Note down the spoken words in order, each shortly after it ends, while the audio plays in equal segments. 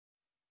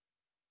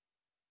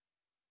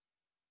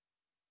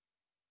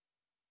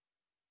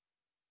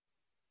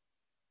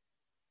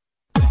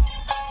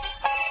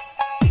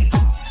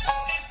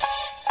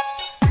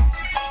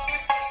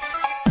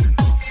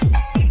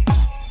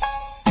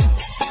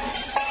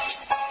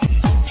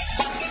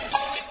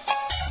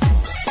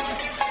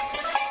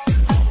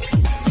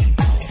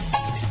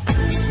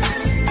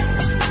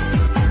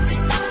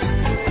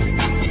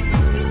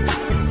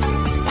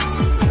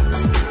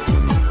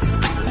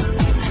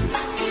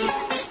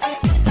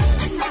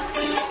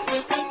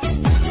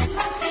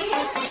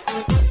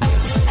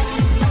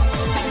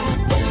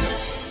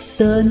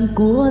Tên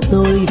của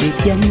tôi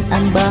biệt danh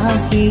anh Ba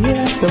Khía,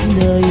 sống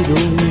nơi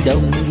ruộng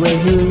đồng quê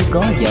hương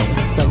có dòng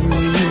sông.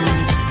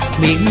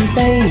 Miền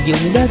Tây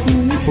vùng đất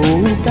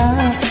phù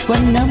sa,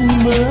 quanh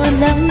năm mưa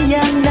nắng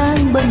gian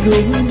nan bên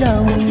ruộng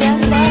đồng.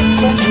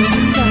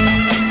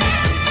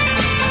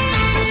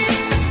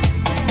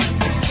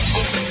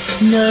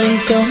 Nơi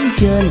xóm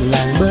trên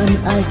làng bên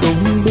ai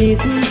cũng biết,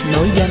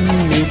 nổi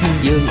danh miệt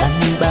vườn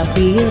anh Ba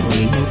Khía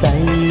miền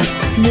Tây.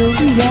 Nước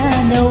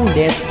da nâu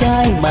đẹp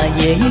trai mà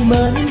dễ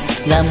mến,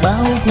 làm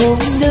bao thôn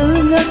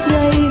nữ ngất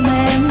ngây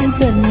mang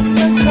tình.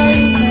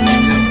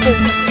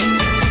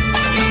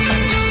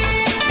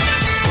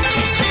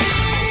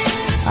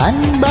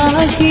 Anh Ba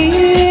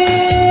Khía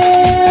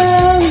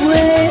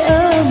quê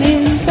ở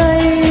miền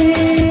Tây,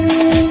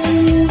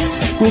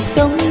 cuộc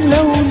sống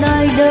lâu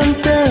nay đơn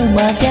sơ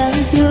mà chan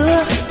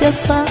chứa, chất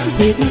phát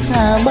thiệt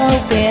thà bao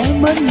kẻ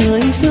mến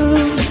người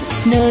thương.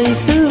 Nơi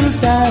xứ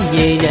xa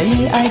về đây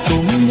ai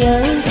cũng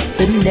nhớ,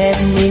 tình đẹp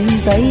miền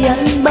Tây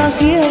anh Ba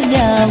Khía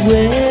nhà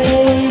quê.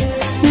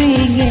 Tuy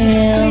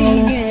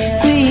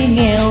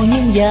nghèo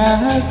nhưng già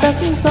sắc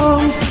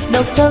son,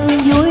 độc thân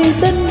vui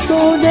tính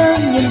cô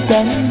đơn nhưng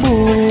chẳng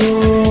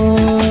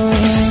buồn.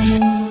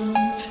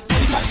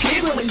 Ba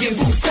Khía quê mình vườn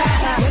vùng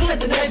xa, vẫn là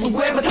từ nơi vùng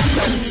quê mà thăm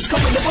mình, không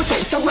phải nơi phố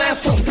thị xa hoa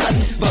phồn thịnh,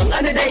 vẫn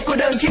ở nơi đây cô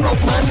đơn chỉ một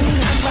mình.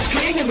 Anh Ba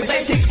Khía người miền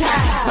Tây thiệt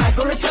tha, mà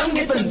cô nói sớm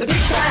nghĩa tình tôi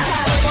thiết xa,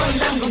 con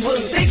năm cùng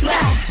vườn tiếc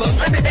la, vẫn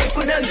ở nơi đây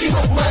cô đơn chỉ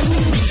một mình.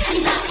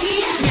 Anh Ba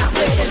Khía nhà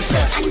quê đơn sơ,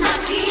 anh Ba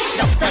Khía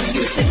độc thân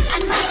vui tính,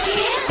 anh Ba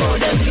Khía cô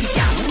đơn nhưng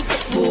chẳng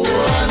buồn.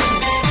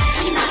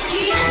 Anh Ba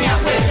Khía nhà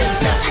quê đơn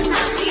sơ, anh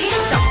Ba Khía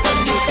độc thân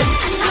vui tính,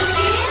 anh Ba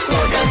Khía cô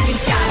đơn nhưng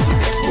chẳng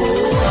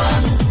buồn.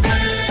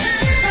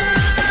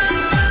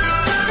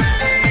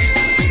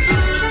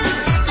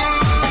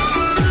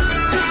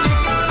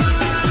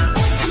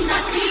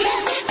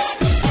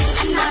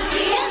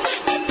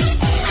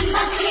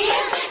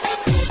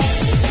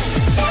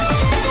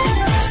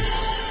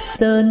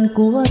 Tên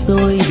của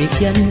tôi biệt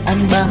danh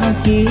anh Ba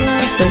Khía,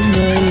 sống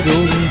nơi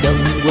ruộng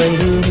đồng quê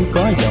hương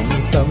có dòng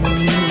sông.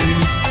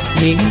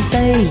 Miền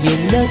Tây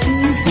vùng đất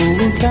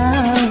phù sa,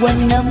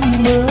 quanh năm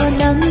mưa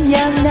nắng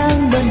gian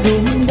nan bên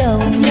ruộng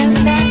đồng.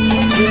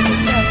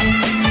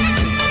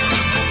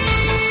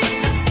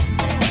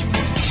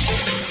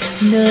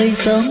 Nơi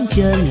xóm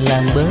trên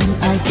làng bên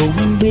ai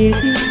cũng biết,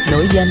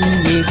 nổi danh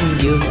miệt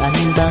vườn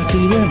anh Ba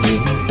Khía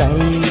miền Tây.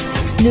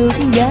 Nước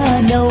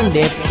da nâu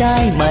đẹp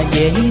trai mà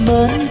dễ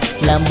mến,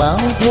 làm bao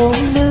thôn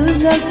nữ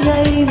ngất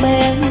ngây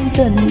men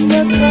tình.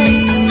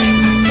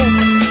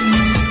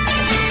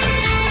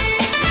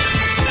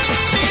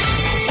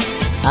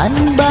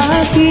 Anh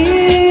Ba Khía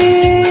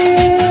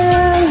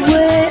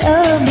quê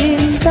ở miền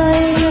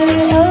Tây,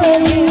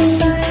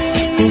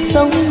 cuộc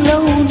sống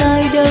lâu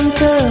nay đơn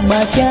sơ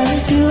mà chan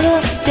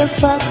chứa, chất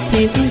phát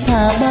thiệt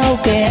thà bao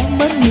kẻ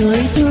mến người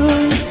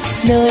thương.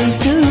 Nơi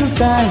xứ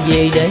xa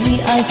về đây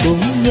ai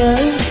cũng nhớ,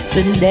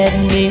 tình đẹp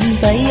miền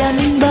Tây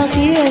anh Ba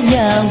Khía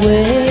nhà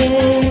quê.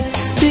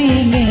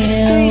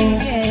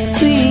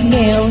 Tuy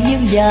nghèo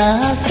nhưng già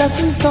sắc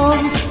son,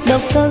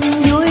 độc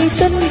thân vui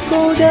tính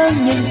cô đơn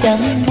nhưng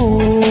chẳng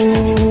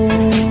buồn.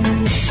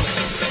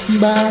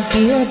 Ba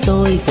Khía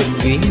tôi tình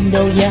duyên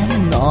đâu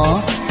dám ngỏ,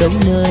 sống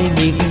nơi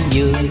miệt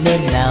vườn nên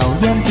nào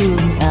dám thương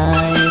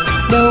ai.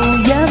 Đâu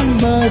dám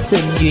mơ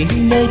tình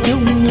duyên nơi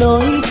chung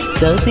lối,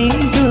 sợ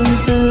tiếng thương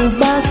từ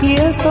Ba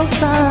Khía xót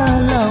xa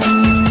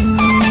lòng.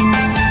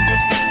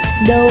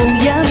 Đâu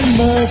dám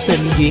mơ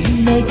tình duyên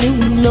nơi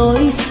chung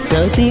lối,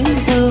 sợ tiếng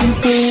thương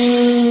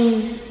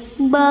từ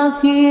Ba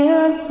Khía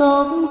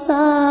xót xa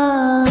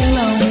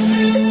lòng.